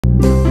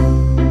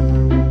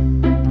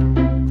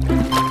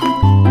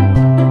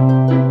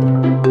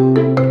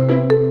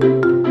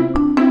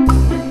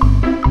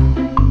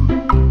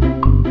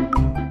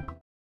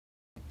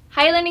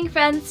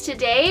friends,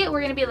 today we're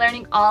going to be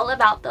learning all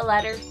about the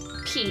letter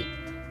P.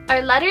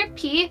 Our letter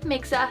P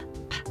makes a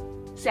P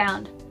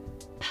sound.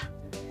 P.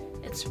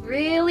 It's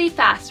really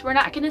fast. We're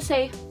not going to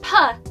say P,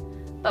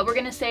 but we're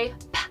going to say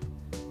P,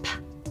 P.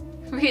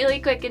 Really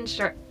quick and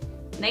short.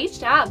 Nice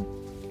job.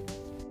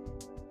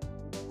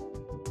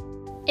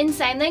 In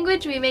sign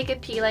language, we make a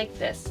P like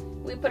this.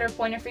 We put our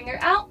pointer finger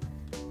out,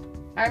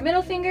 our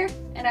middle finger,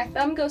 and our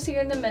thumb goes here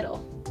in the middle.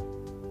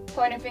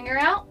 Pointer finger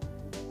out,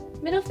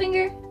 middle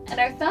finger, and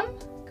our thumb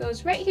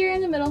goes right here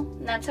in the middle,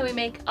 and that's how we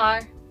make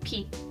our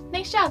P.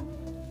 Nice job!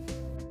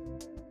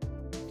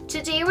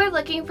 Today we're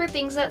looking for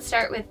things that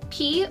start with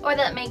P or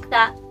that make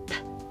that P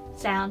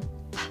sound.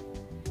 P.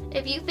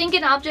 If you think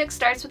an object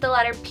starts with the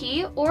letter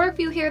P, or if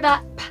you hear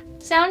that P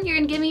sound, you're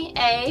going to give me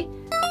a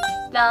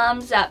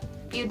thumbs up.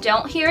 If you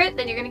don't hear it,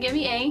 then you're going to give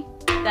me a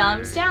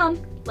thumbs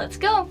down. Let's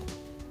go!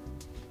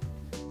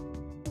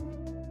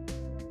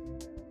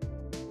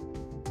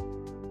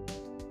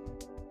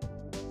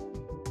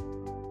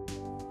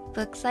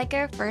 Looks like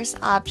our first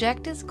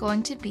object is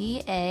going to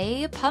be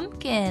a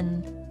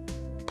pumpkin.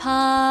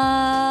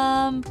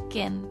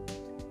 Pumpkin.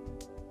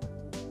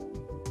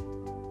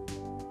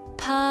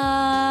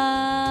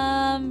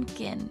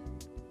 Pumpkin.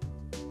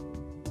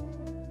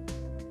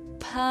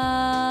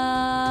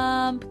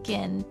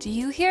 Pumpkin. Do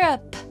you hear a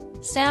P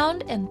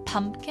sound in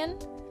pumpkin?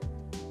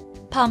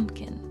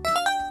 Pumpkin.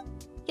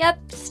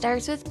 Yep,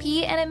 starts with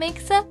P and it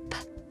makes a P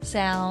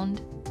sound.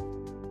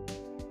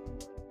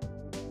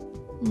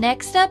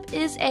 Next up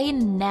is a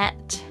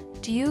net.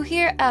 Do you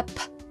hear a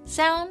P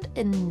sound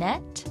in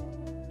net?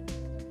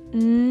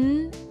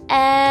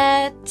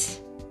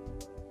 N-et.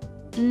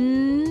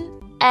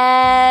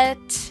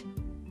 N-et.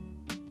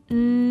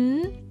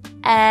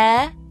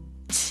 N-et.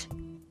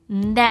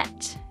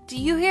 Net. Do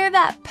you hear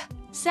that P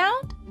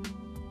sound?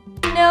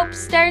 Nope,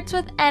 starts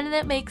with N and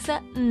it makes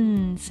a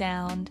N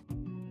sound.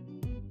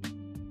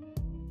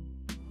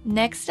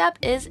 Next up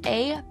is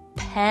a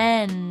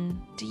pen.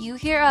 Do you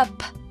hear a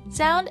P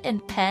sound in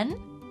pen?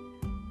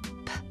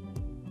 P,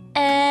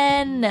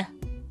 N.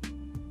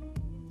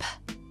 P,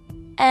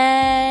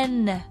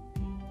 N.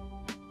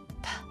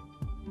 P,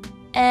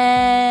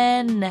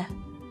 N.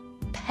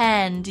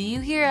 Pen. Do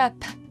you hear a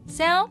P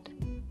sound?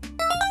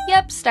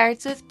 Yep,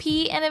 starts with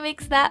P and it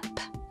makes that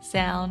P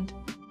sound.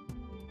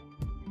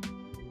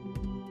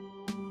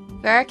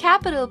 For our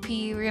capital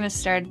P, we're going to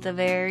start at the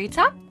very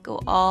top, go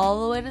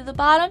all the way to the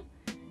bottom,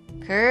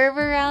 curve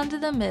around to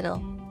the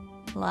middle,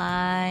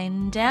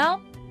 line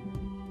down,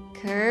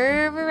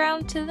 curve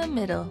around to the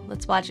middle.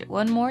 Let's watch it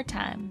one more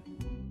time.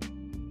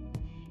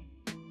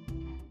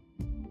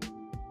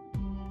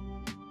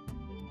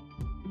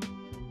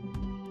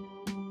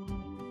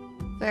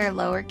 For our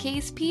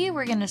lowercase p,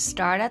 we're going to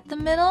start at the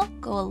middle,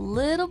 go a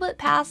little bit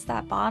past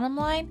that bottom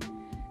line,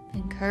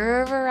 then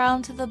curve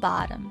around to the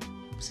bottom.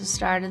 So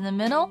start in the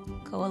middle,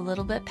 go a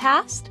little bit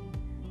past,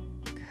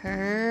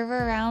 curve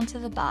around to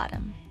the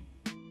bottom.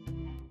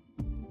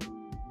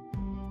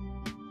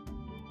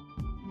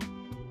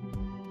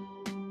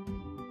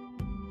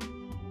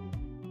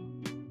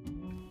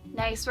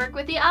 Nice work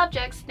with the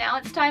objects. Now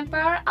it's time for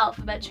our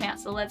alphabet chant.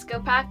 So let's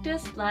go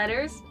practice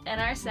letters and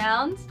our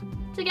sounds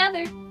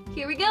together.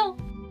 Here we go.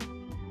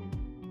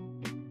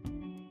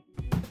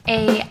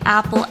 A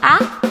apple A,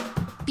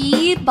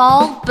 B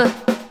ball B,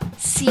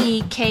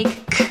 C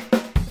cake K,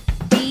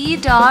 D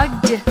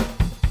dog D,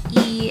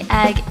 E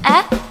egg E,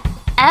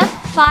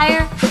 F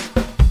fire F,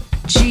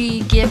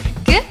 G gift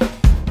G,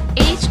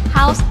 H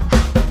house H,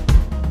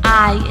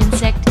 I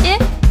insect I,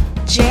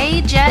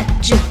 J jet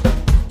J,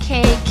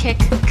 K kick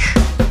K,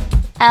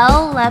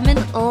 L lemon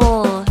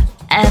L,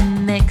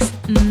 M mix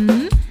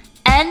M,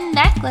 N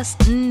necklace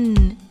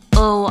N,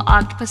 O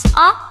octopus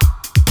A,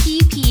 P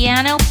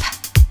piano P,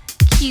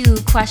 Q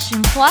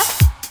question what,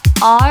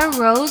 R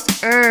rose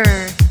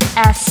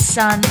S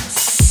sun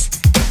S,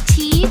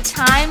 T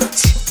time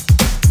T,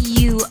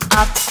 U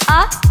up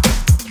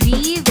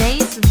V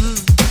vase V,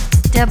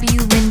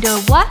 W window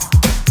what,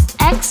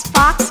 X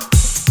fox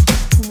S,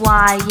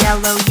 Y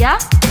yellow ya,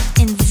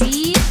 and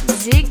Z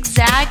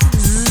zigzag Z.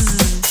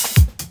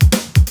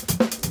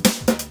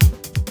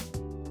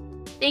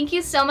 Thank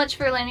you so much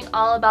for learning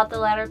all about the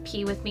letter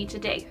P with me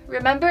today.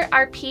 Remember,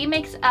 our P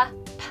makes a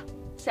P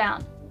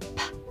sound. P.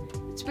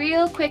 It's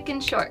real quick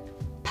and short.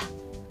 P.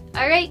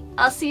 All right,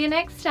 I'll see you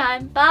next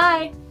time.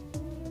 Bye.